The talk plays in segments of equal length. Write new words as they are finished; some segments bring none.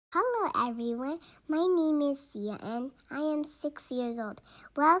Hello everyone, my name is Sia and I am 6 years old.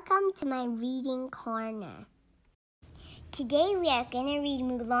 Welcome to my reading corner. Today we are going to read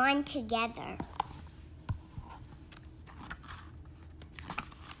Mulan together.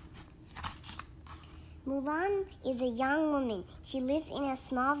 Mulan is a young woman. She lives in a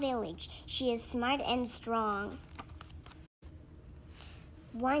small village. She is smart and strong.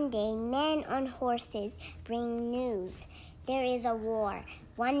 One day, men on horses bring news. There is a war.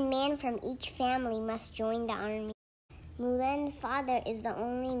 One man from each family must join the army. Mulan's father is the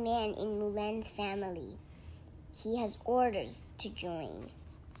only man in Mulan's family. He has orders to join.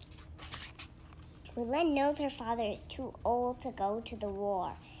 Mulan knows her father is too old to go to the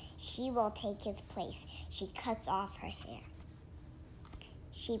war. She will take his place. She cuts off her hair.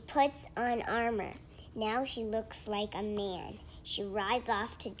 She puts on armor. Now she looks like a man. She rides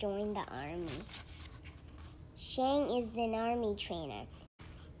off to join the army. Shang is the army trainer.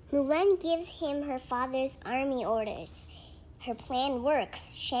 Mulan gives him her father's army orders. Her plan works.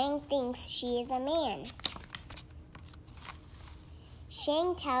 Shang thinks she is a man.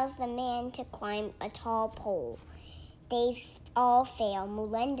 Shang tells the man to climb a tall pole. They all fail.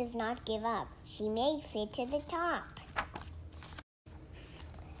 Mulan does not give up. She makes it to the top.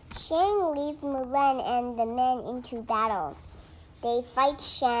 Shang leads Mulan and the men into battle. They fight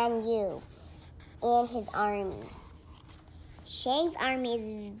Shan Yu and his army. Shang's army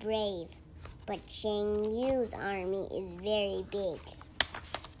is brave, but Shan Yu's army is very big.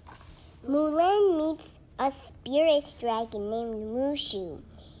 Mulan meets a spirit dragon named Mushu.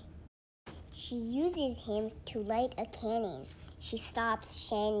 She uses him to light a cannon. She stops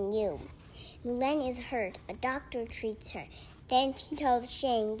Shan Yu. Mulan is hurt. A doctor treats her. Then she tells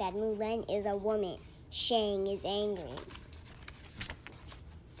Shang that Mulan is a woman. Shang is angry.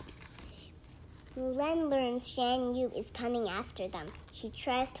 Mulan learns Shan Yu is coming after them. She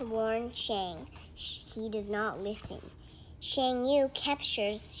tries to warn Shang. He does not listen. Shan Yu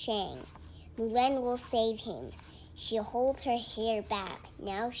captures Shang. Mulan will save him. She holds her hair back.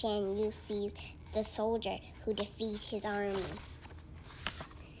 Now Shan Yu sees the soldier who defeats his army.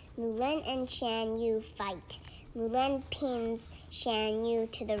 Mulan and Shan Yu fight. Mulan pins Shan Yu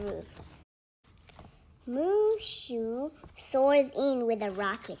to the roof. Mushu soars in with a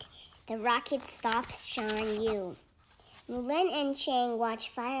rocket. The rocket stops Shan Yu. Mulan and Shang watch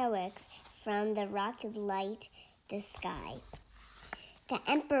fireworks from the rocket light the sky. The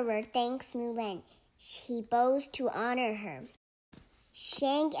emperor thanks Mulan. He bows to honor her.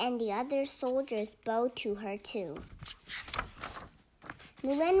 Shang and the other soldiers bow to her too.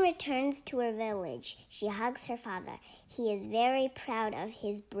 Mulan returns to her village. She hugs her father. He is very proud of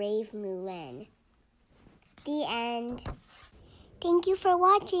his brave Mulan. The end. Thank you for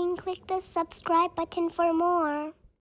watching. Click the subscribe button for more.